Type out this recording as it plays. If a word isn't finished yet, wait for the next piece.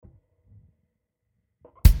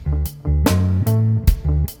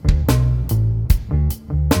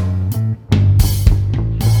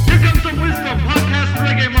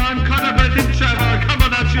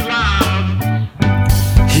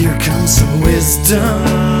wisdom,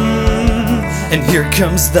 and here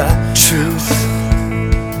comes the truth.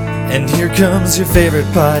 And here comes your favorite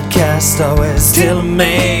podcast, always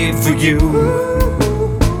tailor-made for you.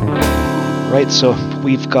 Right, so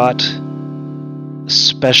we've got a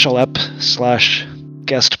special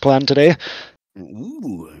ep/guest plan today.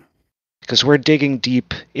 Ooh. Because we're digging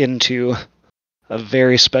deep into a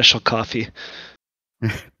very special coffee.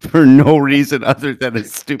 For no reason other than a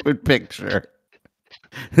stupid picture.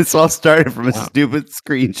 This all started from a stupid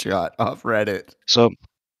screenshot off Reddit. So,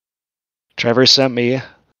 Trevor sent me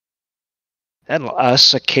and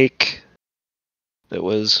us a cake that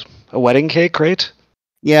was a wedding cake, right?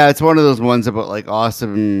 Yeah, it's one of those ones about like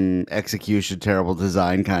awesome execution, terrible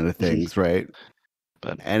design kind of things, right?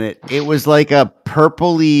 And it was like a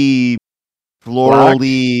purpley,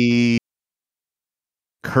 florally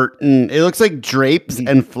curtain. It looks like drapes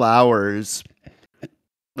and flowers,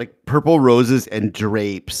 like purple roses and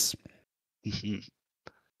drapes,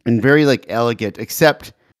 and very like elegant.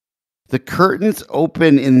 Except the curtains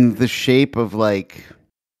open in the shape of like.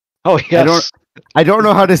 Oh yes. I don't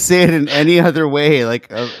know how to say it in any other way. Like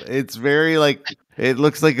it's very like it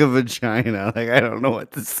looks like a vagina. Like I don't know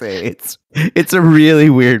what to say. It's a really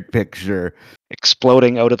weird picture.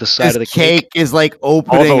 Exploding out of the side of the cake is like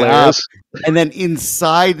opening up, and then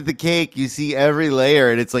inside the cake you see every layer,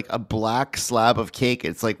 and it's like a black slab of cake.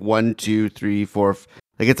 It's like 1, 2, 3, 4,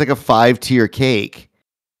 like it's like a 5-tier cake,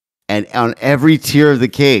 and on every tier of the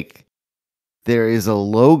cake there is a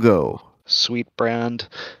logo, sweet brand.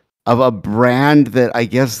 Of a brand that I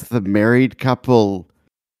guess the married couple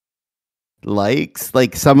likes.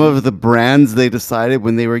 Like some of the brands they decided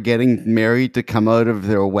when they were getting married to come out of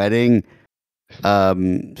their wedding,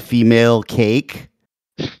 female cake,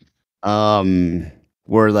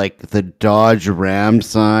 were like the Dodge Ram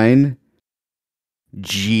sign,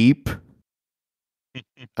 Jeep,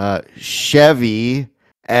 Chevy,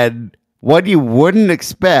 and what you wouldn't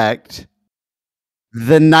expect,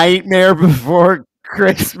 The Nightmare Before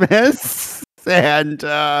Christmas, and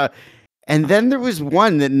then there was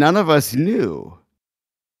one that none of us knew,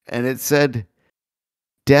 and it said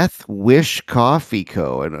Death Wish Coffee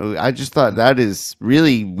Co. And I just thought that is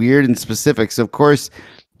really weird and specific. So of course,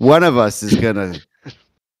 one of us is gonna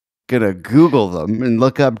Google them and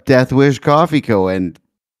look up Death Wish Coffee Co. And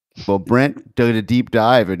well, Brent did a deep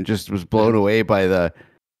dive and just was blown away by the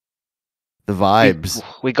vibes.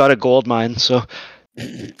 We got a gold mine, so.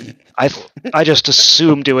 I just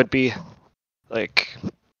assumed it would be like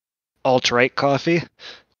alt-right coffee,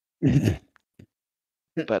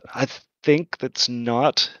 but I think that's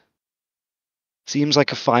not. Seems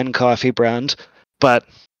like a fine coffee brand, but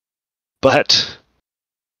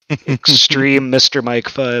extreme Mr. Mike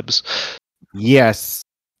vibes. Yes,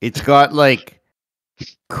 it's got like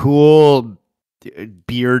cool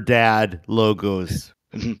beer dad logos,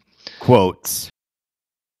 quotes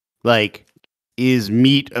like. Is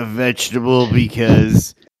meat a vegetable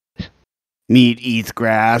because meat eats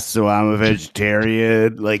grass, so I'm a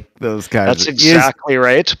vegetarian? Like those kinds. That's exactly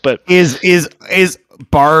right. But is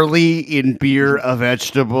barley in beer a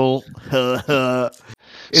vegetable? So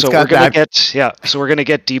we're gonna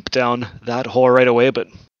get deep down that hole right away. But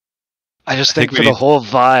I just think for the whole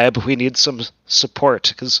vibe, we need some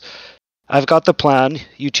support because I've got the plan.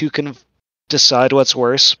 You two can decide what's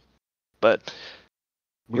worse, but.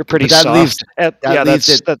 You're pretty soft.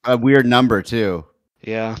 That's a weird number too.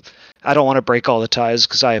 Yeah, I don't want to break all the ties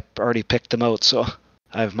because I already picked them out. So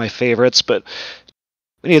I have my favorites, but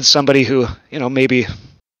we need somebody who maybe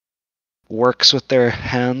works with their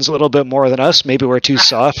hands a little bit more than us. Maybe we're too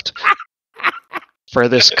soft for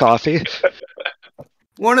this coffee.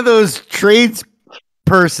 One of those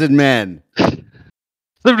tradesperson men.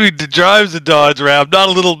 Somebody drives a Dodge Ram, not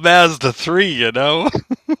a little Mazda 3, you know?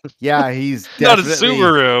 Yeah, he's not a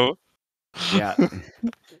Subaru. Yeah.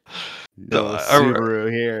 No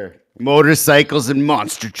Subaru here. Motorcycles and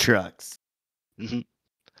monster trucks. Mm-hmm.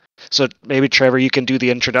 So maybe, Trevor, you can do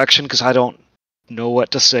the introduction because I don't know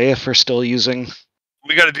what to say if we're still using...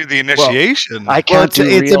 We got to do the initiation. I can't do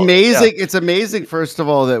it's amazing. Yeah. It's amazing, first of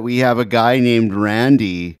all, that we have a guy named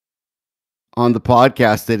Randy on the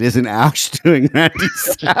podcast that isn't Ash doing Randy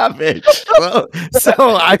Savage.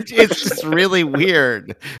 so it's just really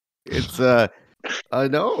weird. It's I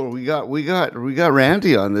know we got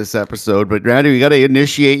Randy on this episode, but Randy, we got to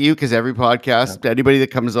initiate you because every podcast, anybody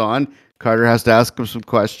that comes on, Carter has to ask him some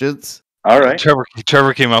questions. All right.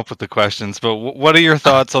 Trevor came up with the questions, but what are your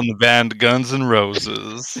thoughts on the band Guns N'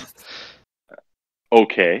 Roses?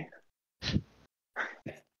 Okay.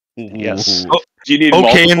 Yes. Do you need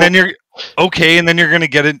okay, and then okay, and then you're going to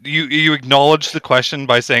get it. You acknowledge the question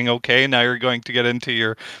by saying okay. Now you're going to get into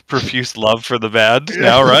your profuse love for the band.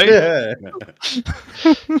 Now, right?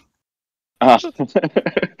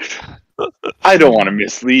 I don't want to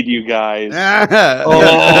mislead you guys.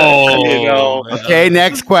 Okay,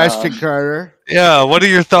 next question, Carter. Yeah, what are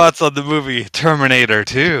your thoughts on the movie Terminator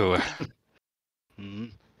 2?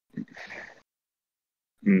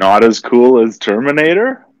 Not as cool as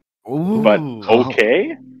Terminator, Ooh. but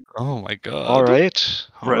okay. Oh my god! All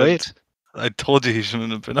right. I told you he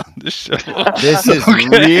shouldn't have been on this show. This is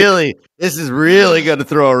really going to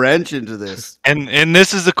throw a wrench into this. And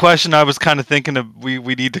this is a question I was kind of thinking of. We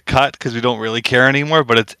need to cut because we don't really care anymore.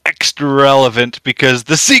 But it's extra relevant because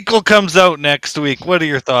the sequel comes out next week. What are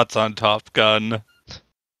your thoughts on Top Gun?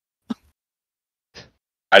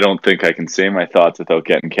 I don't think I can say my thoughts without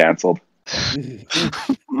getting canceled.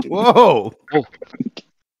 Whoa!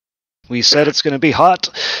 We said it's going to be hot.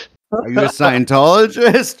 Are you a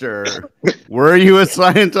Scientologist, or were you a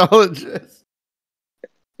Scientologist?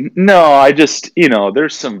 No, I just,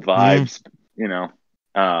 there's some vibes,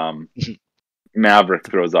 Maverick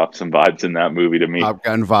throws off some vibes in that movie to me. Top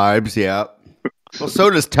Gun vibes, yeah. Well, so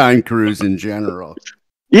does Tom Cruise in general.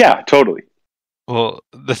 Yeah, totally. Well,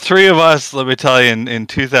 the three of us, let me tell you, in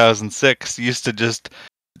 2006, used to just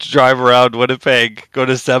drive around Winnipeg, go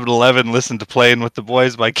to 7-Eleven, listen to Playing with the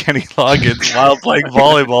Boys by Kenny Loggins while playing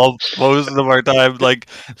volleyball most of our time. Like,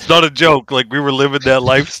 it's not a joke. Like, we were living that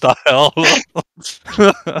lifestyle.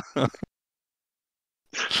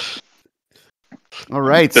 All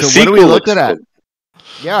right, so what are we looking at?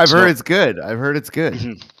 Yeah, I've heard it's good.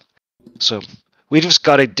 Mm-hmm. So we just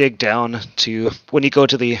got to dig down to when you go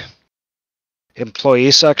to the employee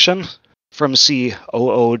section from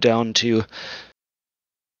COO down to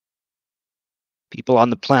people on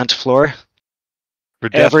the plant floor.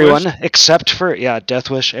 Everyone except for Death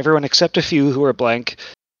Wish. Everyone except a few who were blank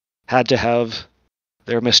had to have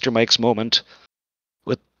their Mr. Mike's moment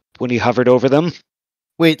when he hovered over them.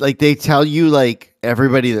 Wait, like they tell you like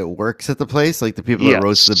everybody that works at the place, like the people that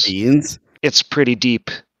roast the beans? It's pretty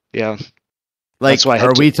deep. Yeah. Like,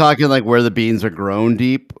 are we talking like where the beans are grown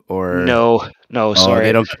deep, or no? Sorry,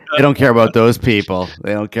 they don't care about those people.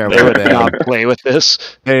 They don't care about them. Not play with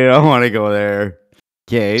this. They don't want to go there.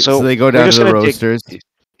 Okay, so they go down to the roasters.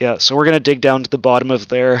 So we're gonna dig down to the bottom of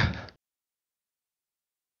their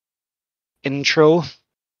intro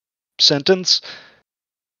sentence.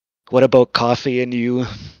 What about coffee and you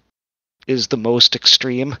is the most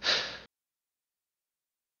extreme?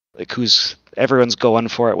 Like everyone's going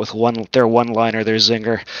for it with their one-liner, their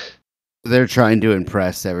zinger. They're trying to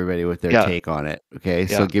impress everybody with their take on it. Okay,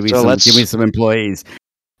 so give me some employees.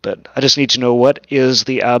 But I just need to know what is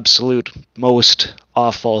the absolute most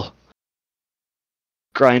awful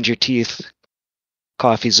grind your teeth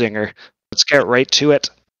coffee zinger. Let's get right to it.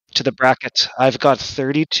 To the bracket. I've got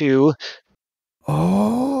 32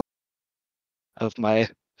 of my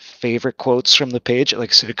favorite quotes from the page. Like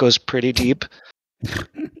I said, it goes pretty deep.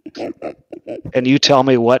 And you tell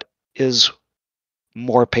me what is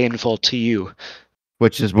more painful to you.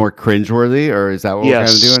 Which is more cringeworthy, or is that what we're kind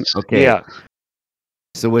of doing? Okay. Yeah.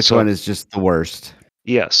 So which one is just the worst?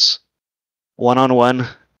 Yes. One-on-one.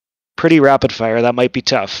 Pretty rapid fire. That might be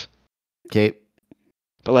tough. Okay.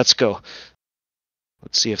 But let's go.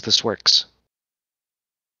 Let's see if this works.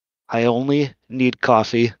 I only need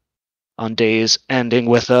coffee on days ending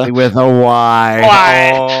with a Y.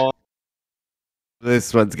 Y. Oh.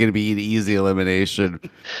 This one's going to be an easy elimination.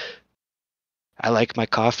 I like my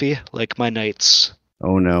coffee like my nights.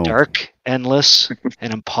 Oh no. Dark, endless,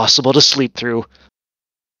 and impossible to sleep through.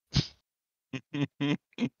 Which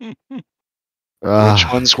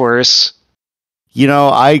one's worse?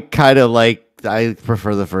 I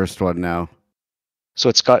prefer the first one now.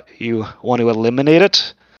 So you want to eliminate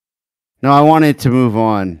it? No, I want it to move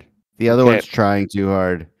on. The other one's trying too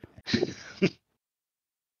hard.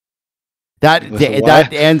 That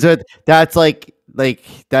ends with that's like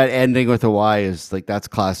that ending with a Y is like that's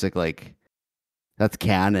classic, like that's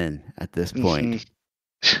canon at this point.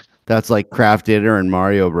 Mm-hmm. That's like Kraft Dinner and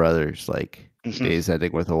Mario Brothers, like days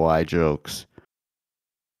ending with a Y jokes.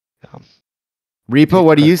 Yeah. Repo,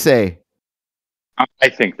 what do you say? I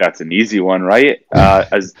think that's an easy one, right? A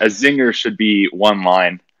zinger should be one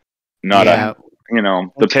line, not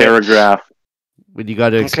the paragraph. When you got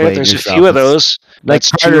to explain there's yourself. A few of those. Like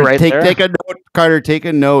Carter, take a note, Carter. Take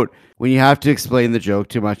a note. When you have to explain the joke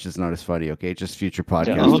too much, it's not as funny. Okay, just future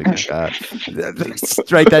podcasting.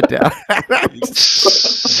 Write that down.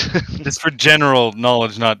 It's for general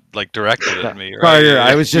knowledge, not like directed at me. Right? Carter,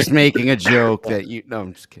 I was just making a joke that you. No,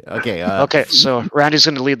 I'm just kidding. Okay. Okay, so Randy's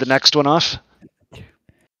going to lead the next one off.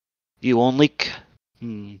 You only...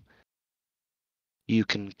 You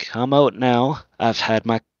can come out now. I've had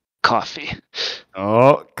my coffee.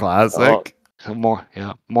 Oh, classic.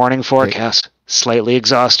 Morning forecast. Slightly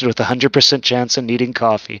exhausted with 100% chance of needing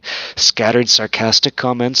coffee. Scattered sarcastic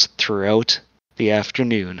comments throughout the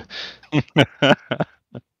afternoon.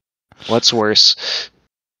 What's worse?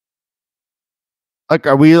 Like,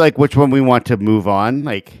 are we like which one we want to move on?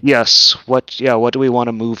 Like, yes. What do we want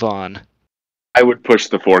to move on? I would push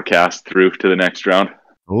the forecast through to the next round.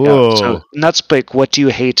 ooh, So that's like, what do you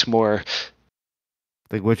hate more?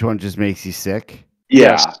 like which one just makes you sick?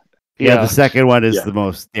 Yeah. Yes. Yeah, the second one is Yeah. the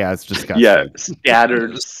most. Yeah, it's disgusting. Yeah,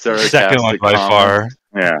 scattered, sarcastic Second one by far.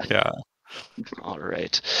 comments. Yeah. All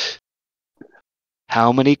right.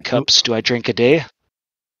 How many cups do I drink a day?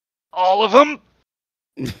 All of them.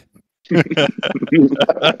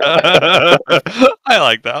 I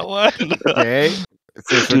like that one. Okay.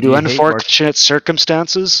 So Due to unfortunate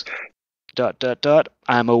circumstances. ...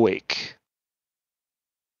 I'm awake.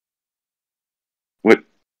 What?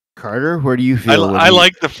 Carter, where do you feel? I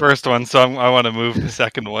like the first one, so I want to move the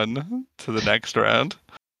second one to the next round.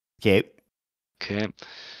 Okay. Okay.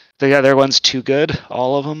 The other one's too good.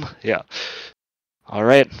 All of them. Yeah. All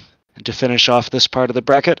right. And to finish off this part of the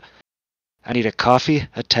bracket, I need a coffee,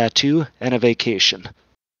 a tattoo, and a vacation.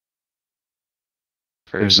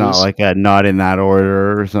 There's not like a not in that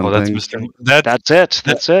order or something. Oh, that's Mr. That's it.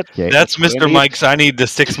 That's it. Okay. That's Mr. Mike's. I need the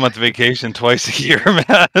 6-month vacation twice a year,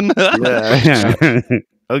 man. Yeah.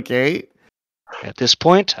 Okay. At this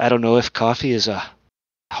point, I don't know if coffee is a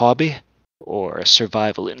hobby or a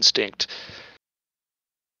survival instinct.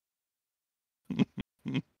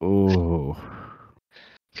 Ooh.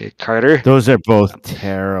 Okay, Carter. Those are both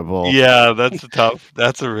terrible. Yeah,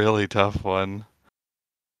 that's a really tough one.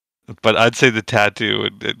 But I'd say the tattoo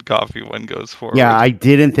and coffee one goes forward. Yeah, I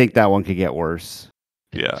didn't think that one could get worse.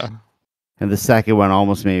 Yeah. And the second one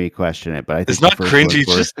almost made me question it, but I think It's not the first cringy,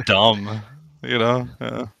 one's it's just dumb. You know?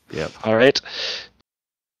 Yeah. Yep. All right.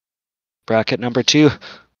 Bracket number 2.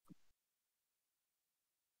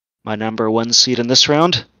 My number 1 seed in this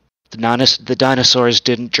round. The dinosaurs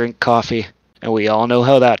didn't drink coffee, and we all know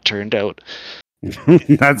how that turned out.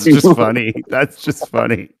 That's just funny. That's just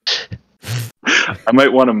funny. I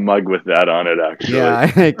might want to mug with that on it, actually. Yeah, I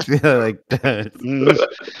feel like that.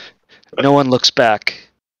 No one looks back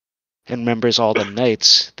and remembers all the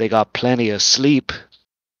nights they got plenty of sleep.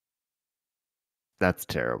 That's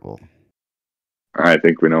terrible. I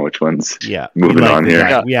think we know which one's Yeah. moving on here.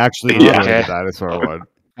 Yeah. We actually Yeah. enjoyed Okay. the dinosaur one.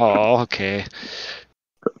 Oh, okay.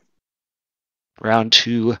 Round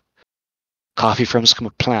 2. Coffee from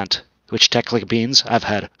some plant, which technically means I've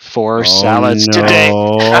had 4 salads today.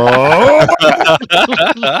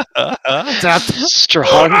 That's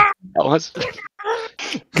strong. That was...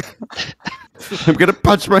 I'm gonna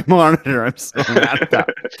punch my monitor. I'm so mad at that.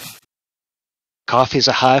 Coffee's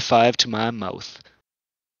a high five to my mouth.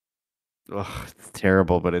 Ugh, it's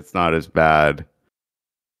terrible, but it's not as bad.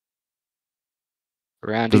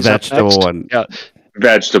 Randy's The up vegetable next. one. Yeah.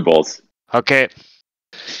 Vegetables. Okay.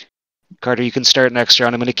 Carter, you can start next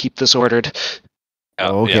round. I'm going to keep this ordered.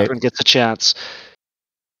 Oh, okay. Everyone gets a chance.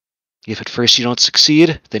 If at first you don't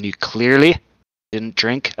succeed, then you clearly didn't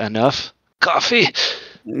drink enough coffee.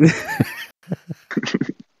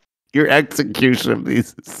 Your execution of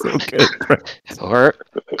these is so good. Bro. Or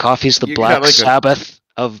coffee's the You black got like a- Sabbath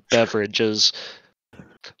of beverages.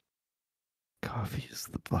 Coffee is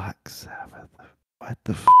the Black Sabbath. What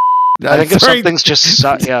the I think if something's just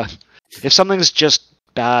if something's just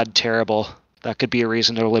bad, terrible, that could be a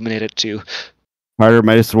reason to eliminate it too. Carter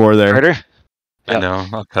might have swore there. Carter? I know.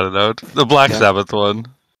 I'll cut it out. The Black Sabbath one.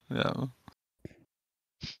 Yeah.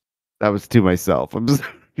 That was to myself. I'm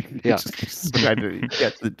sorry. Yeah. Just trying to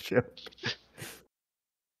get the joke.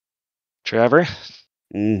 Trevor,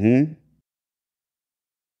 Mm-hmm.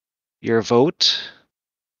 your vote.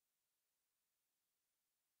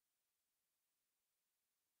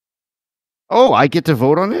 Oh, I get to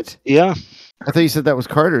vote on it? Yeah. I thought you said that was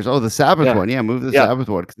Carter's. Oh, the Sabbath Yeah. one. Yeah, move the Yeah. Sabbath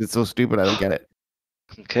one because it's so stupid. I don't get it.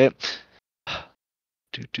 Okay.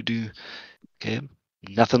 Okay.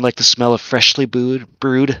 Nothing like the smell of freshly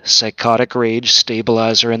brewed psychotic rage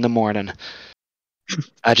stabilizer in the morning.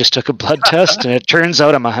 I just took a blood test, and it turns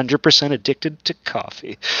out I'm 100% addicted to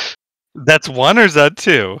coffee. That's 1 or is that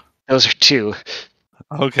 2? Those are 2.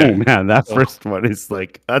 Okay. Oh man, that first one is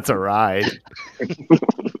like that's a ride.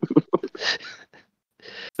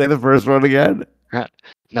 Say the first one again.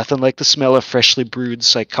 Nothing like the smell of freshly brewed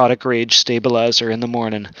psychotic rage stabilizer in the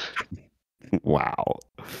morning. Wow.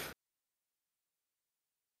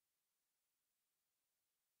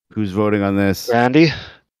 Who's voting on this? Randy?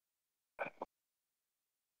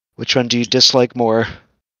 Which one do you dislike more?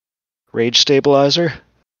 Rage stabilizer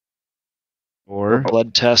or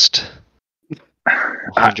blood test?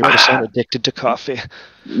 100% addicted to coffee.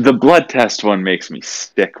 The blood test one makes me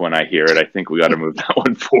sick when I hear it. I think we got to move that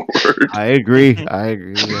one forward. I agree.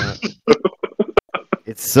 Yeah.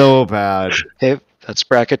 It's so bad. Hey, that's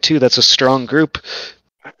bracket 2. That's a strong group.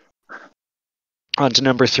 On to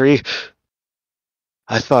number 3.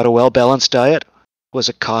 I thought a well-balanced diet was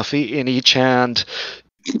a coffee in each hand.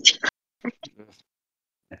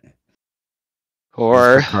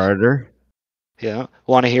 Or Mr. Carter. Yeah.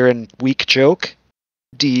 Want to hear a weak joke?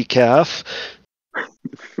 Decaf.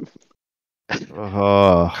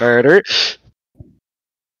 Carter.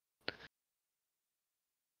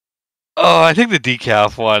 Oh, I think the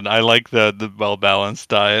decaf one. I like the well-balanced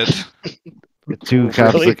diet. 2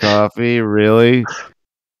 cups of coffee, really?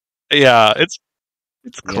 Yeah, it's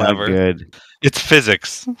clever. Yeah, good. It's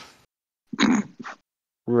physics.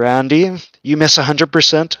 Randy, you miss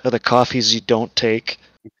 100% of the coffees you don't take.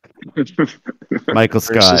 Michael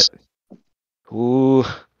Scott. Ooh,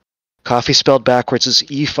 coffee spelled backwards is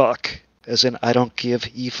e-fuck, as in I don't give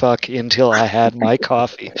e-fuck until I had my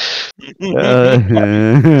coffee. I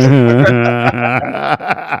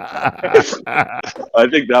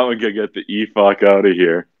think that one could get the e-fuck out of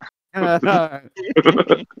here.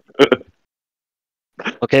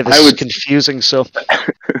 Okay, this is confusing, so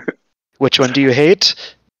which one do you hate?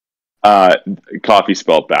 Coffee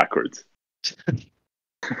spelled backwards.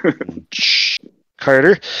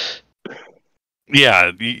 Carter?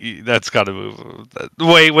 Yeah, that's got to move.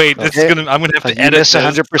 Wait, Okay. I'm gonna have to edit this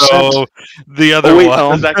 100%. So the other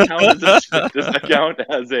one. Does that count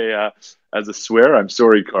as a swear? I'm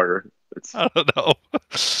sorry, Carter. I don't know.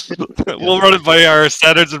 We'll run it by our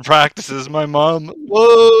standards and practices. My mom.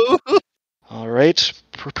 Whoa. All right,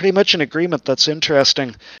 we're pretty much in agreement. That's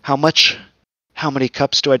interesting. How many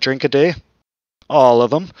cups do I drink a day? All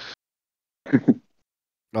of them.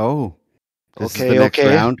 Oh. This Okay, is the next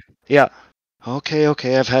round? Yeah. Okay,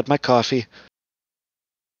 I've had my coffee.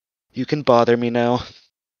 You can bother me now.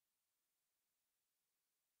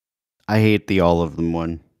 I hate the all of them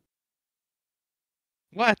one.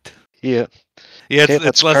 What? Yeah. Yeah, Okay,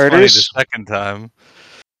 it's less funny the second time.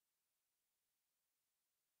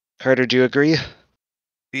 Carter, do you agree?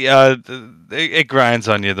 Yeah, it grinds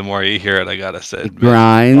on you the more you hear it, I gotta say. It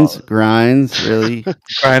grinds, really.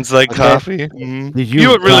 Grinds like coffee. Mm-hmm. Did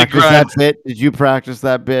you really practice that bit? Did you practice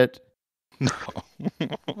that bit? No.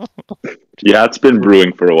 Yeah, it's been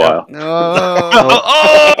brewing for a while.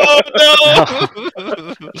 Oh no!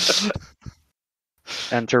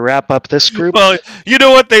 And to wrap up this group, well, you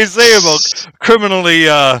know what they say about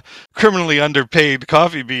criminally underpaid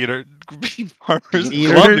coffee bean farmers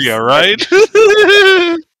in Colombia, right?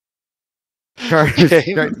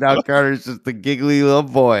 Carter's just the giggly little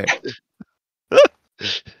boy.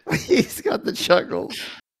 He's got the chuckles.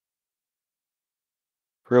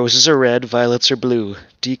 Roses are red, violets are blue.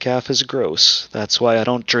 Decaf is gross. That's why I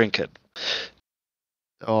don't drink it.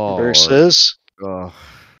 Oh. Versus. Oh.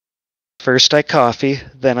 First I coffee,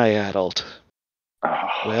 then I adult. Oh.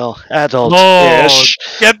 Well, adult-ish.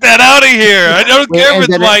 Oh, get that out of here! I don't care if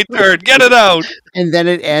it's my turn. Get it out. And then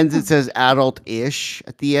it ends. It says adult-ish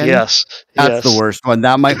at the end. Yes, that's the worst one.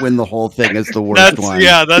 That might win the whole thing as the worst one.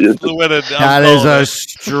 Yeah, that's the winner. That is a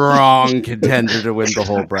strong contender to win the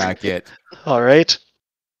whole bracket. All right.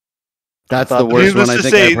 That's the worst one I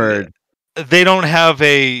think I've heard. They don't have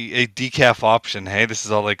a decaf option. Hey, this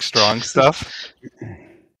is all like strong stuff.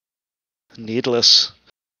 Needless.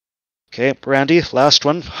 Okay, Randy, last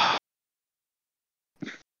one.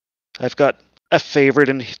 I've got a favorite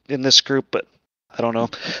in this group, but I don't know.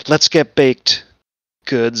 Let's get baked.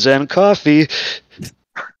 Goods and coffee.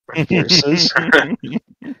 Versus.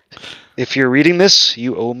 If you're reading this,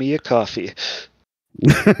 you owe me a coffee.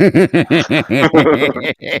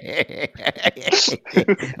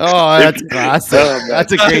 Oh, that's classic.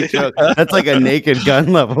 That's a great joke. That's like a Naked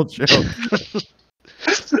Gun level joke.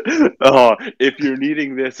 Oh, if you're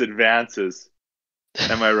needing this, advances.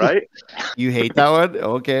 Am I right? You hate that one?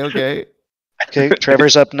 Okay. Okay,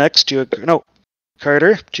 Trevor's up next. Do you agree? No,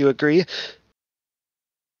 Carter, do you agree?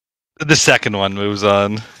 The second one moves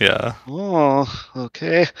on. Yeah. Oh,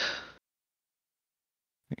 okay.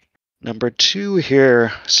 Number 2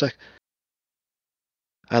 here.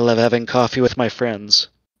 I love having coffee with my friends.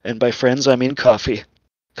 And by friends, I mean coffee.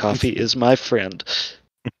 Coffee is my friend.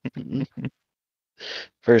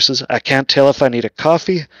 Versus, I can't tell if I need a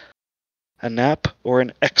coffee, a nap, or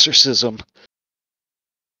an exorcism.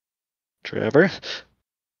 Trevor?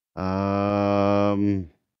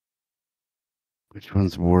 Which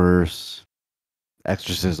one's worse?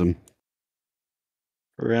 Exorcism.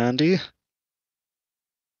 Randy?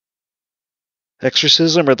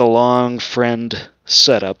 Exorcism or the long friend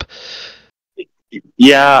setup?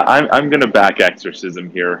 Yeah, I'm gonna back Exorcism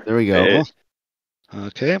here. There we go.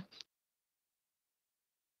 Okay.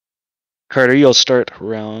 Carter, you'll start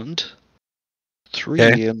round 3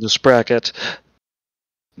 in this bracket.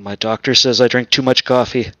 My doctor says I drink too much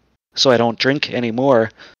coffee, so I don't drink anymore.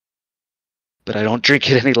 But I don't drink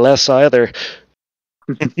it any less either.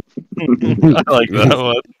 I like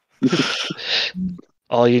that one.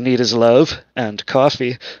 All you need is love and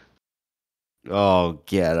coffee. Oh,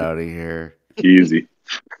 get out of here. Easy.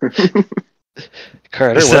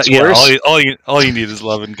 Carter, what's worse? All you need is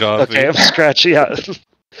love and coffee. Okay, I'm scratchy. Yeah.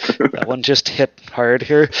 That one just hit hard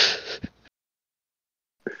here.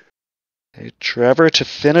 Okay, Trevor, to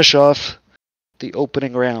finish off the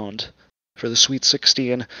opening round for the Sweet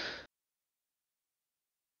 16.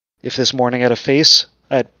 If this morning had a face,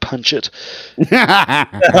 I'd punch it.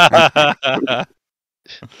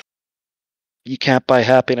 You can't buy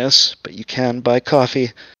happiness, but you can buy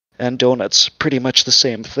coffee and donuts. Pretty much the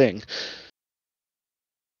same thing.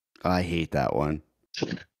 I hate that one.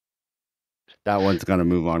 That one's going to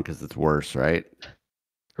move on because it's worse, right?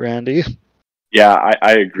 Randy? Yeah,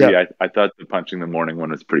 I agree. Yeah. I thought the punching the morning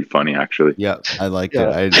one was pretty funny, actually. Yeah, I liked it.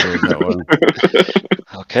 I enjoyed that one.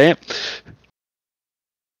 Okay.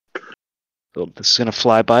 Well, this is going to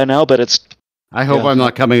fly by now, but it's... I hope I'm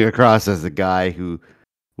not coming across as a guy who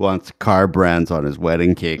wants car brands on his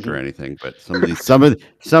wedding cake or anything, but some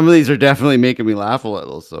of these are definitely making me laugh a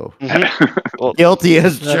little, so Well, guilty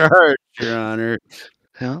as charged, Your Honor.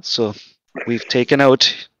 yeah, so we've taken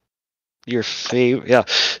out your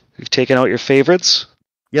we've taken out your favorites.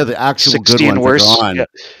 Yeah, the actual 16 good ones worse, are gone. yeah.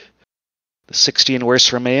 The 16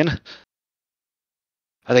 worse remain.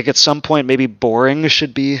 I think at some point maybe boring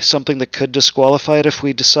should be something that could disqualify it if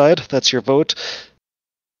we decide. That's your vote.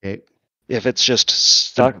 Okay. If it's just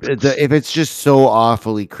stuck. If it's just so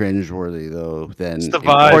awfully cringeworthy, though, then It's the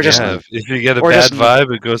vibe. Or just- if you get a or bad just-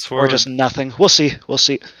 vibe, it goes forward. Or just nothing. We'll see.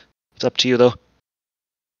 It's up to you, though.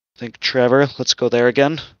 I think Trevor, let's go there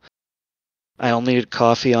again. I only need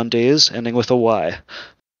coffee on days ending with a Y.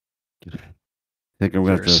 I think I'm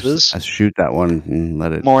going to have Versus- to shoot that one and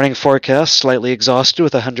let it. Morning forecast, slightly exhausted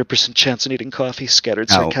with 100% chance of needing coffee.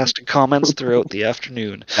 Scattered Ow. sarcastic comments throughout the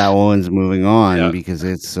afternoon. That one's moving on Yeah. because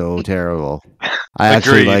it's so terrible. I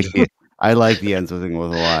actually Agreed. like the ends with a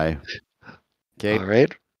Y. Okay. All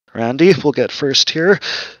right. Randy, we'll get first here.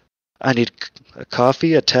 I need a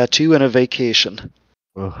coffee, a tattoo, and a vacation.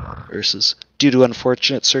 Ugh. Versus, due to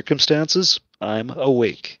unfortunate circumstances, I'm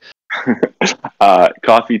awake.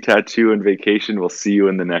 Coffee, tattoo, and vacation. We'll see you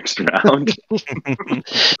in the next round.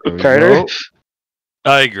 There we Carter? go.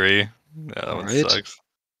 I agree. Yeah, that one Alright. sucks.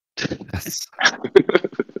 Yes.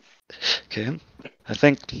 Okay. I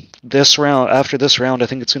think after this round, I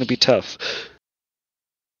think it's going to be tough.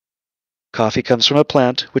 Coffee comes from a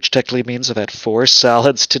plant, which technically means I've had 4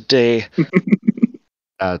 salads today.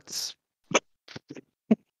 That's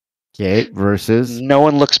okay. Versus No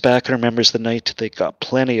one looks back and remembers the night they got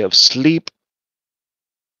plenty of sleep.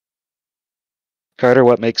 Carter,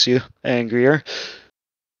 what makes you angrier?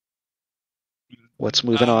 What's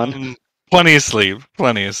moving on? Plenty of sleep.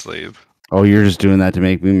 Plenty of sleep. oh, you're just doing that to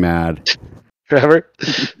make me mad. Trevor?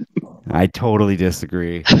 I totally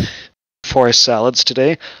disagree. 4 salads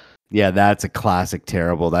today. Yeah, that's a classic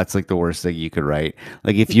terrible. That's like the worst thing you could write.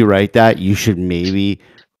 Like if you write that, you should maybe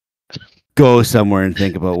go somewhere and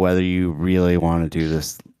think about whether you really want to do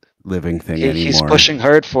this living thing anymore. He's pushing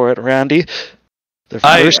hard for it, Randy. The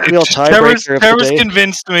first real tiebreaker of the Trevor's day.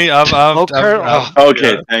 convinced me.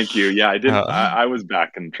 Okay, thank you. Yeah, I didn't. I was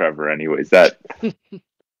backing Trevor anyways. That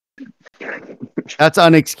That's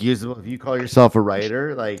unexcusable. If you call yourself a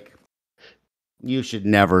writer, like you should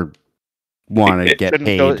never want to get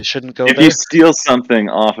paid. Shouldn't go if there. you steal something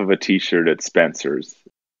off of a T-shirt at Spencer's,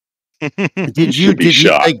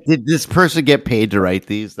 Did this person get paid to write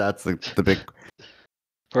these? That's the big.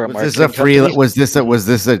 For a Was this a marketing free? company. Was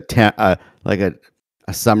this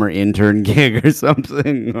a summer intern gig or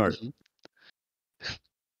something? Or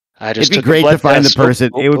I just it'd be took a great blood to find the test. person.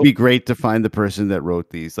 Oh, It would oh. be great to find the person that wrote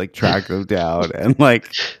these. Like track them down and like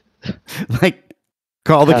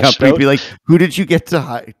call the Hashed company. out. Be like, who did you get to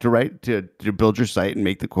write to build your site and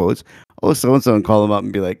make the quotes? Oh, so and so, and call them up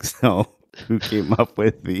and be like, so who came up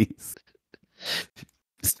with these?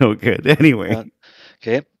 So good. Anyway.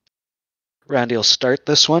 Okay. Randy will start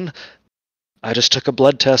this one. I just took a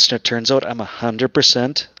blood test and it turns out I'm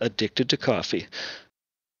 100% addicted to coffee.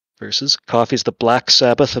 Versus coffee's the Black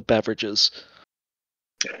Sabbath of beverages.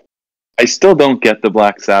 I still don't get the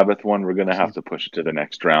Black Sabbath one. We're gonna have to push it to the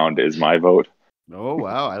next round. Is my vote. Oh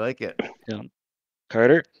wow, I like it. Yeah.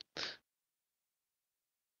 Carter?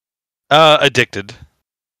 Addicted.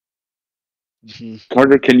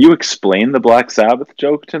 Carter, can you explain the Black Sabbath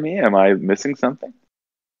joke to me? Am I missing something?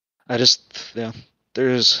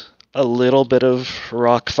 There's a little bit of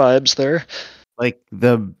rock vibes there. Like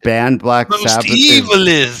the band Black Most Sabbath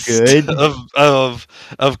evilest is good.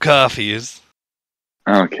 of coffees.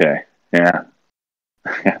 Okay, yeah.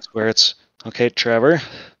 Where it's okay, Trevor.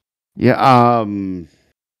 Yeah,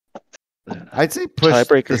 I'd say push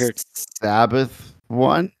Tiebreaker the here. Sabbath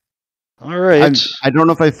one. All right. I don't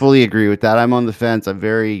know if I fully agree with that. I'm on the fence.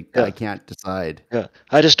 I can't decide. Yeah,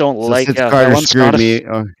 I just don't like since that Carter one's screwed not me.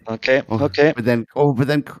 Okay. But then,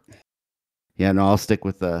 yeah, no, I'll stick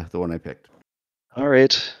with the one I picked. All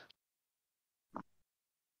right.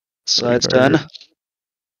 Side's Carter.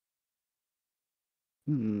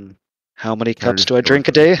 done. How many Carter's cups do I drink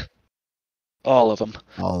a day? All of them.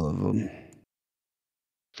 All of them.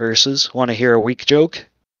 Versus, want to hear a weak joke?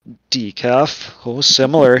 Decaf. Oh,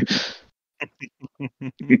 similar.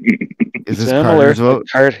 Is this Similar. Carter's vote?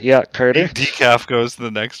 Carter. Decaf goes to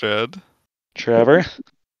the next round. Trevor.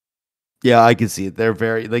 Yeah, I can see it. They're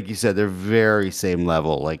very, like you said, they're very same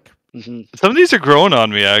level. Like Mm-hmm. Some of these are growing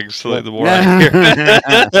on me, actually, the more I hear.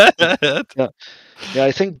 Yeah,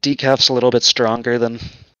 I think decaf's a little bit stronger than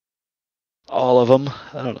all of them.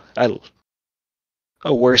 I don't know.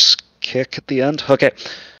 A worse kick at the end. Okay.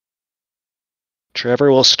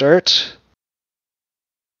 Trevor will start.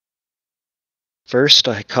 First,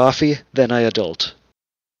 I coffee, then I adult.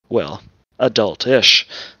 Well, adult-ish.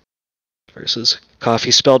 Versus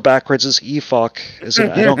coffee spelled backwards is EFOC.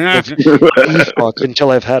 I don't give EFOC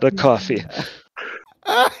until I've had a coffee.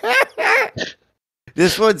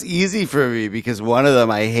 This one's easy for me because one of them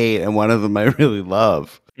I hate and one of them I really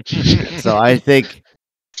love. So I think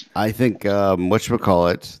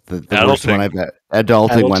whatchamacallit, the worst one I bet.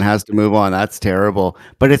 Adulting one has to move on. That's terrible.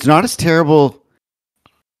 But it's not as terrible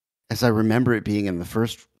as I remember it being in the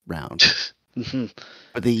first round. Mm-hmm.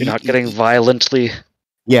 But you're not getting violently.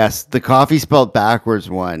 Yes, the coffee spelled backwards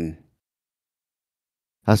one.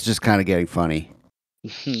 That's just kind of getting funny.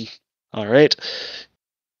 All right.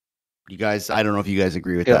 You guys, I don't know if you guys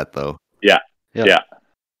agree with that though. Yeah.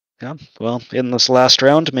 Well, in this last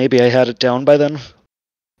round, maybe I had it down by then.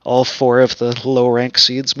 All 4 of the low rank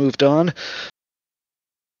seeds moved on.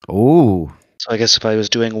 Oh. So I guess if I was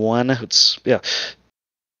doing one, the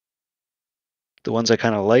ones I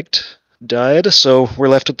kind of liked died. So we're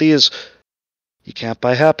left with these. You can't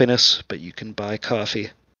buy happiness, but you can buy coffee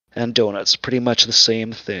and donuts. Pretty much the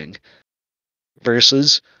same thing.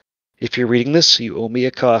 Versus, if you're reading this, you owe me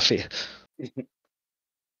a coffee.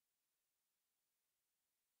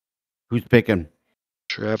 Who's picking?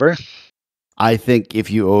 Trevor. I think if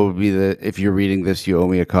you're reading this, you owe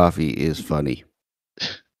me a coffee is funny.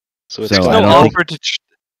 So it's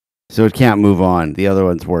so it can't move on. The other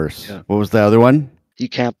one's worse. Yeah. What was the other one? You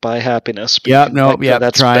can't buy happiness.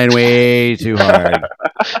 That's trying way too hard.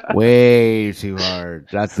 Way too hard.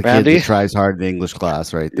 That's the kid that tries hard in English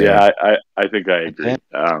class right there. Yeah, I think I agree. Okay.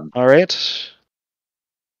 All right.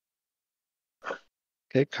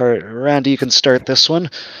 Okay, Randy, you can start this one.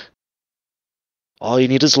 All you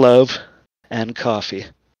need is love and coffee.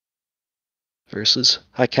 Versus,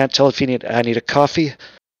 I can't tell if I need a coffee,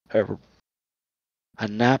 a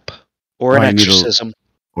nap, or an exorcism.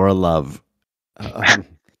 Or a love.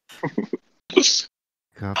 This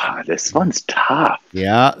one's tough.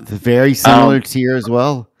 Yeah, very similar tier as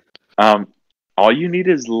well. All you need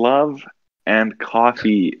is love and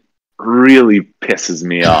coffee really pisses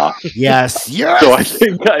me off. Yes. So I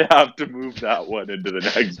think I have to move that one into the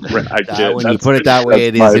next bracket. When you put it that way,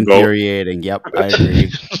 it is infuriating. Yep, I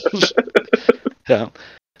agree. Yeah,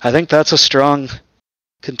 I think that's a strong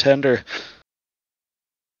contender.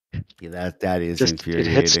 Yeah, that is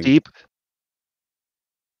infuriating. It hits deep.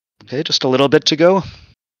 Okay, just a little bit to go.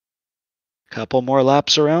 Couple more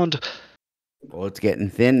laps around. Well, it's getting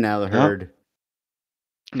thin now, the herd.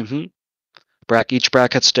 Mm-hmm. Each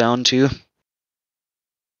bracket's down to... Is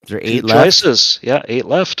there 8 left? Choices. Yeah, 8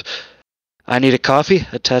 left. I need a coffee,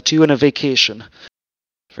 a tattoo, and a vacation.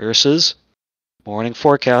 Versus... Morning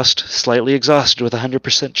forecast, slightly exhausted with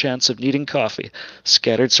 100% chance of needing coffee.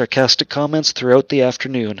 Scattered sarcastic comments throughout the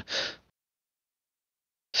afternoon.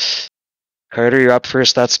 Carter, you're up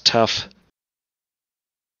first. That's tough.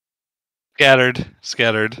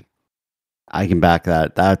 Scattered. I can back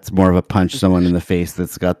that. That's more of a punch someone in the face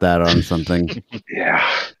that's got that on something. Yeah.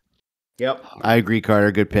 Yep. I agree,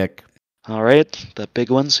 Carter. Good pick. All right. The big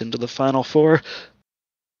ones into the final 4.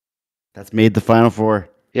 That's made the final 4.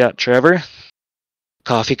 Yeah, Trevor?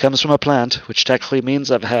 Coffee comes from a plant, which technically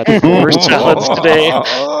means I've had 4 salads today.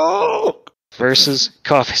 Versus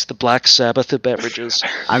coffee's the Black Sabbath of beverages.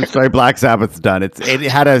 I'm sorry, Black Sabbath's done. It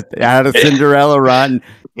had a Cinderella run.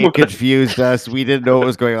 It confused us. We didn't know what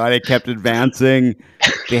was going on. It kept advancing.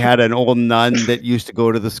 They had an old nun that used to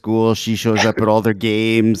go to the school. She shows up at all their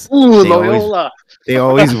games. Ooh, Loyola. They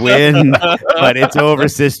always win, but it's over,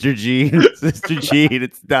 Sister Jean. Sister Jean,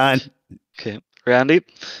 it's done. Okay, Randy?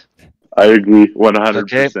 I agree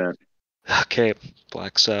 100%. Okay,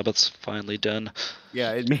 Black Sabbath's finally done.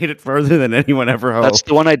 Yeah, it made it further than anyone ever hoped. That's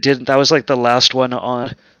the one I did. That was like the last one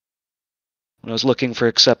on when I was looking for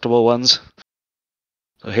acceptable ones.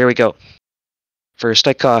 So here we go. First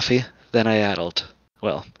I coffee, then I adult.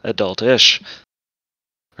 Well, adult-ish.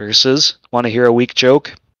 Versus, want to hear a weak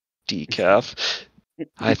joke? Decaf.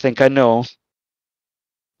 I think I know.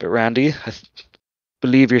 But Randy, I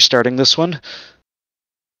believe you're starting this one.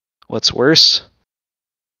 What's worse?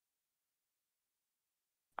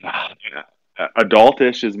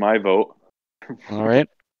 Adultish is my vote. All right.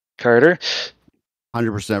 Carter?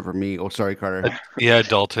 100% for me. Oh, sorry, Carter. Yeah,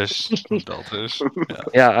 adultish. Adultish.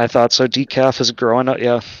 Yeah, I thought so. Decaf is growing up.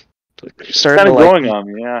 Yeah. Starting kind of growing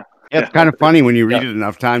on me, yeah. Yeah, it's kind of funny when you read it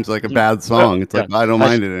enough times like a bad song. It's like, I don't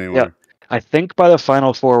mind it anymore. Yeah. I think by the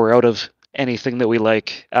final 4, we're out of anything that we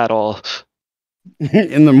like at all.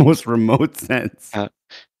 In the most remote sense.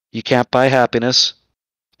 You can't buy happiness,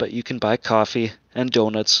 but you can buy coffee and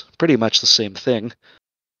donuts. Pretty much the same thing.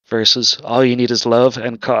 Versus all you need is love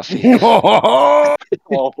and coffee. Carter?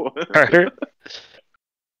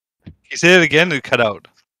 You say it again, it cut out.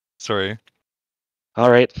 Sorry. All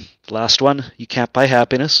right, last one. You can't buy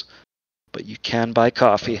happiness, but you can buy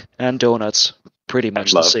coffee and donuts. Pretty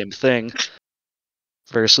much the same thing.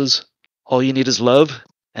 Versus all you need is love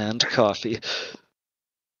and coffee.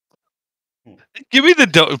 Give me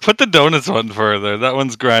put the donuts one further. That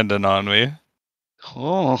one's grinding on me.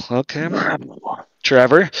 Oh, okay.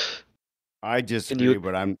 Trevor? I disagree,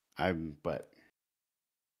 but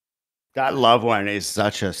that love one is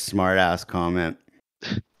such a smart ass comment.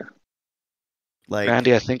 Like,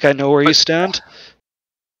 Randy, I think I know where you stand.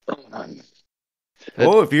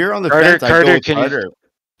 If you're on the fence, I'd go with Carter.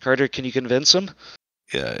 Carter, can you convince him?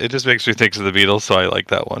 Yeah, it just makes me think of the Beatles, so I like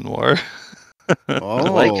that one more. I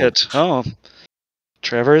like it. Oh.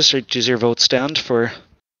 Trevor's, does your vote stand for?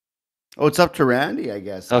 Oh, it's up to Randy, I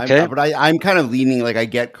guess. Okay. I'm kind of leaning, like, I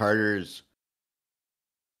get Carter's.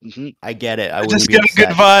 Mm-hmm. I get it. I just get a good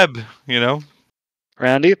vibe, you know?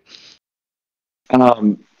 Randy?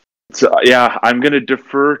 So, yeah, I'm going to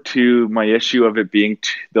defer to my issue of it being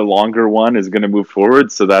the longer one is going to move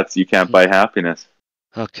forward. So that's You Can't Buy Happiness.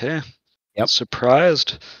 Okay. Yep.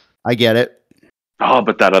 Surprised. I get it. Oh,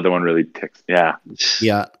 but that other one really ticks. Yeah.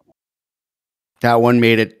 Yeah. That one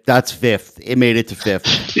made it. That's 5th. It made it to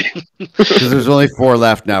 5th. Because there's only 4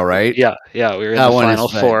 left now, right? Yeah. We're in the final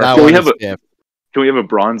 4. Can we have a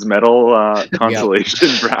bronze medal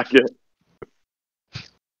consolation bracket?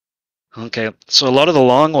 Okay, so a lot of the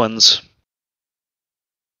long ones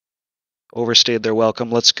overstayed their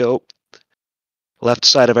welcome. Let's go. Left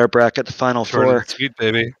side of our bracket, the final 4. Sweet,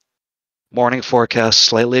 baby. Morning forecast,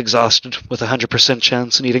 slightly exhausted, with 100%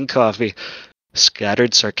 chance in eating coffee.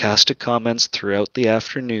 Scattered sarcastic comments throughout the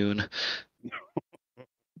afternoon.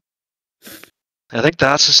 I think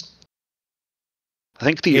that's just... I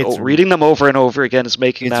think reading them over and over again is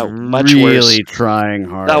making that much really worse. Really trying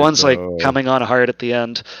hard. That one's like coming on hard at the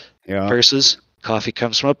end. Yeah. Versus coffee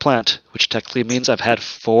comes from a plant, which technically means I've had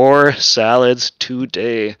 4 salads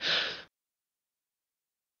today.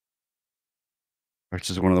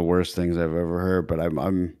 Which is one of the worst things I've ever heard, but I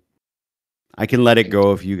can let it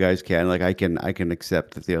go if you guys can. Like I can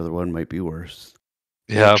accept that the other one might be worse.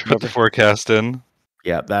 Yeah, put the forecast in.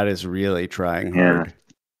 Yeah, that is really trying hard.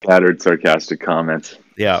 Scattered sarcastic comments.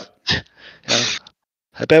 Yeah.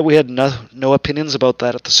 I bet we had no opinions about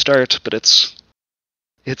that at the start, but it's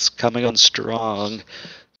coming on strong.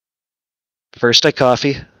 First I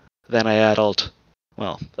coffee, then I adult.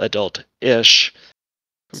 Well, adult-ish.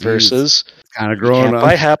 Versus kind of growing you can't up.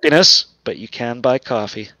 buy happiness, but you can buy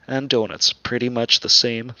coffee and donuts. Pretty much the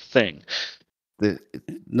same thing.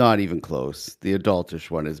 Not even close. The adultish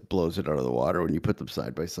one blows it out of the water when you put them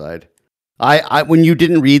side by side. I when you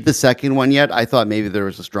didn't read the second one yet, I thought maybe there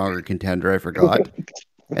was a stronger contender. I forgot.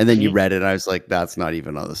 And then you read it, and I was like, that's not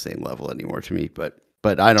even on the same level anymore to me. But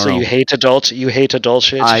I don't know. So you hate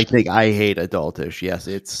adultish? I think I hate adultish. Yes,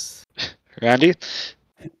 it's... Randy?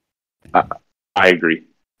 I agree.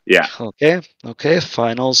 Yeah. Okay.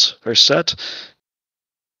 Finals are set.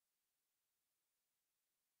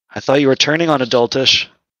 I thought you were turning on adultish.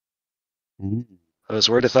 I was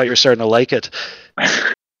worried. I thought you were starting to like it.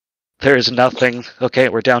 There is nothing. Okay,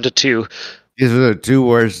 we're down to 2. These are the 2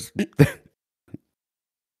 worst.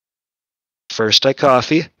 First I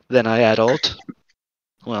coffee, then I adult.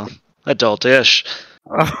 Well, adult-ish.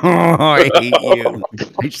 Oh, I hate you.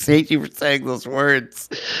 I just hate you for saying those words.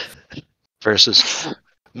 Versus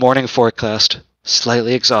morning forecast,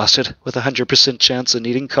 slightly exhausted with 100% chance of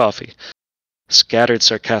needing coffee. Scattered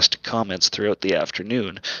sarcastic comments throughout the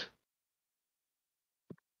afternoon.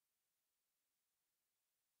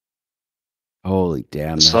 Holy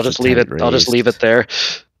damn! So I'll just leave it. I'll just leave it there.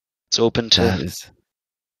 It's open to.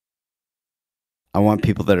 I want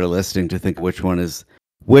people that are listening to think which one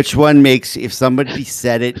makes, if somebody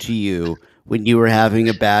said it to you when you were having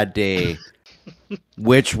a bad day,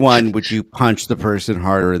 which one would you punch the person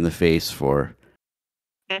harder in the face for?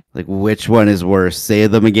 Like, which one is worse? Say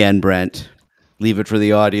them again, Brent. Leave it for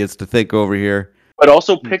the audience to think over here. But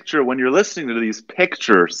also picture, when you're listening to these,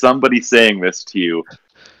 picture somebody saying this to you,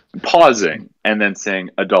 pausing, and then saying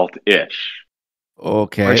adult-ish.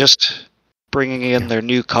 Okay. Or just bringing in their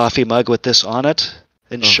new coffee mug with this on it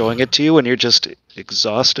and showing it to you when you're just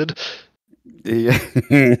exhausted. Yeah.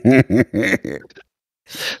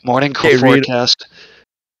 Morning forecast.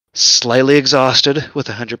 Slightly exhausted with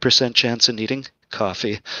 100% chance of needing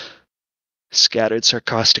coffee. Scattered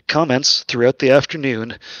sarcastic comments throughout the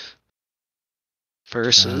afternoon.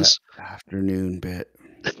 Versus afternoon bit.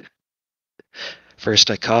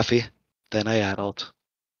 First I coffee, then I adult.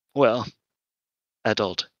 Well,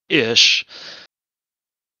 adult-ish.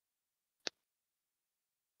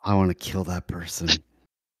 I want to kill that person.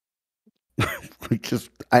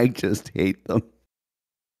 I just hate them.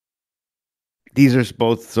 These are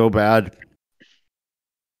both so bad.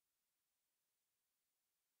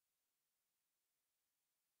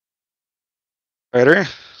 Ryder?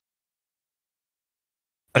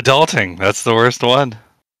 Adulting. That's the worst one.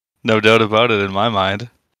 No doubt about it in my mind.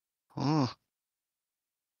 Oh.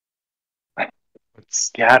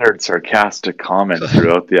 Scattered sarcastic comments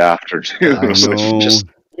throughout the afternoon. Just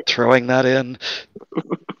throwing that in.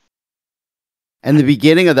 And the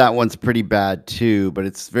beginning of that one's pretty bad too, but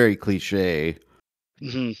it's very cliche.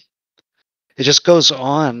 Mm-hmm. It just goes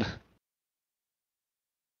on.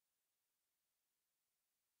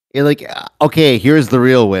 You're like, okay, here's the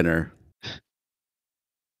real winner.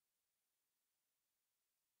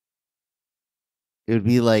 It would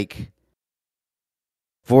be like,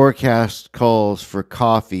 forecast calls for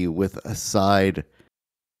coffee with a side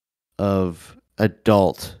of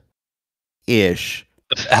adult-ish.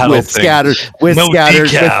 With sarcastic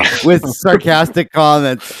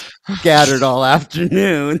comments scattered all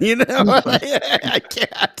afternoon. You know, I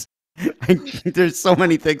can't. There's so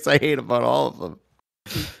many things I hate about all of them.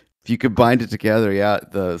 If you combined it together, yeah,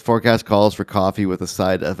 the forecast calls for coffee with a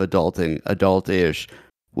side of adult-ish,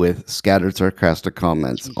 with scattered sarcastic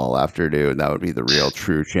comments all afternoon. That would be the real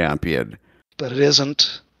true champion. But it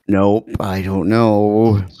isn't. Nope, I don't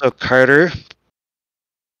know. So Carter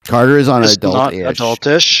is on adult-ish. Not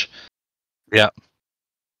adult-ish. Yeah.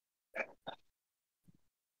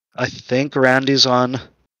 I think Randy's on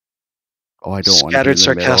scattered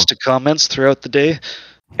sarcastic comments throughout the day.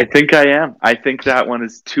 I think I am. I think that one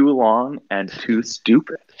is too long and too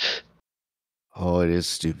stupid. Oh, it is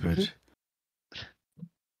stupid.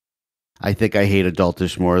 I think I hate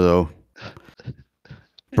adultish more, though.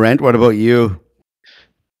 Brent, what about you?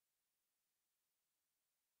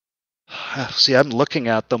 See, I'm looking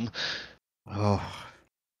at them. Oh.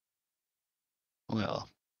 Well,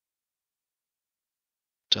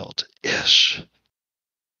 adult-ish.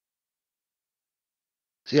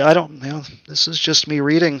 See, I don't know. This is just me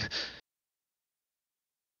reading.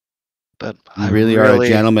 But you really are a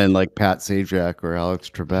gentleman like Pat Sajak or Alex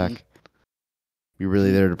Trebek. Mm-hmm. You're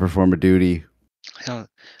really there to perform a duty. Yeah,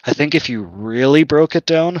 I think if you really broke it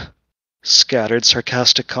down, scattered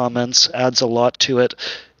sarcastic comments adds a lot to it.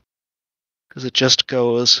 Because it just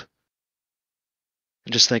goes,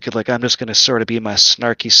 and just thinking like, I'm just going to sort of be my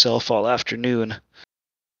snarky self all afternoon.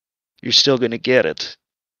 You're still going to get it.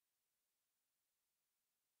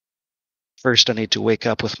 First, I need to wake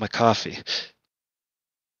up with my coffee.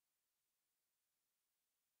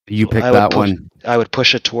 You pick that one. I would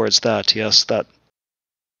push it towards that. Yes, that.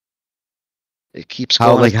 It keeps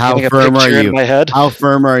going. How firm are you? In my head. How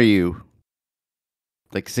firm are you?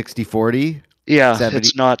 Like 60-40? Yeah, 70?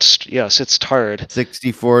 It's not. Yes, it's hard.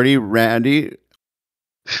 60-40, Randy.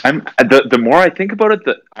 I'm the more I think about it,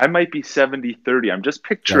 I might be 70-30. I'm just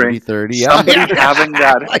picturing 70-30, somebody having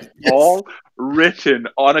that all written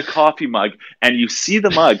on a coffee mug, and you see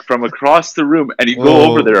the mug from across the room, and you go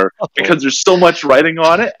over there because there's so much writing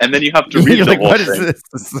on it, and then you have to read the whole what thing. Is this?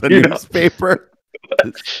 This is a newspaper.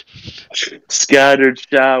 Scattered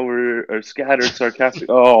shower or scattered sarcastic.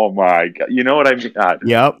 Oh my god! You know what I mean?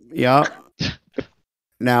 Yep.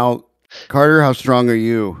 Now, Carter, how strong are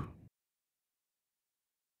you?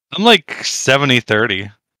 I'm like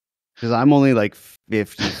 70-30. Because I'm only like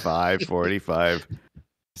 55, 45.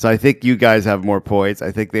 So I think you guys have more points.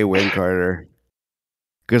 I think they win, Carter.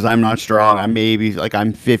 Because I'm not strong. I'm maybe like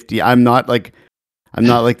I'm 50. I'm not like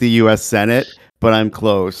the U.S. Senate, but I'm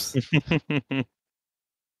close.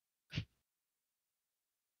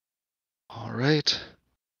 All right.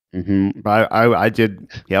 Mm-hmm. I did.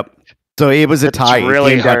 Yep. So it was a tie.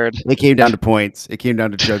 Really hard. It came down to points. It came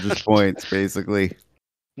down to judges' points, basically.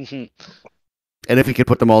 And if we could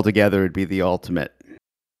put them all together, it'd be the ultimate.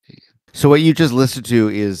 So what you just listened to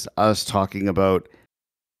is us talking about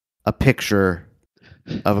a picture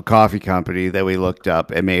of a coffee company that we looked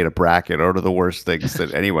up and made a bracket out of the worst things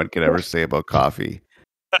that anyone could ever say about coffee.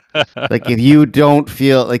 Like, if you don't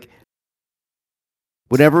feel like,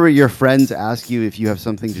 whenever your friends ask you if you have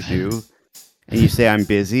something to do and you say I'm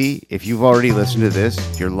busy, if you've already listened to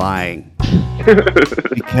this, you're lying.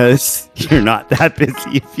 Because you're not that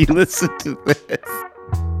busy if you listen to this.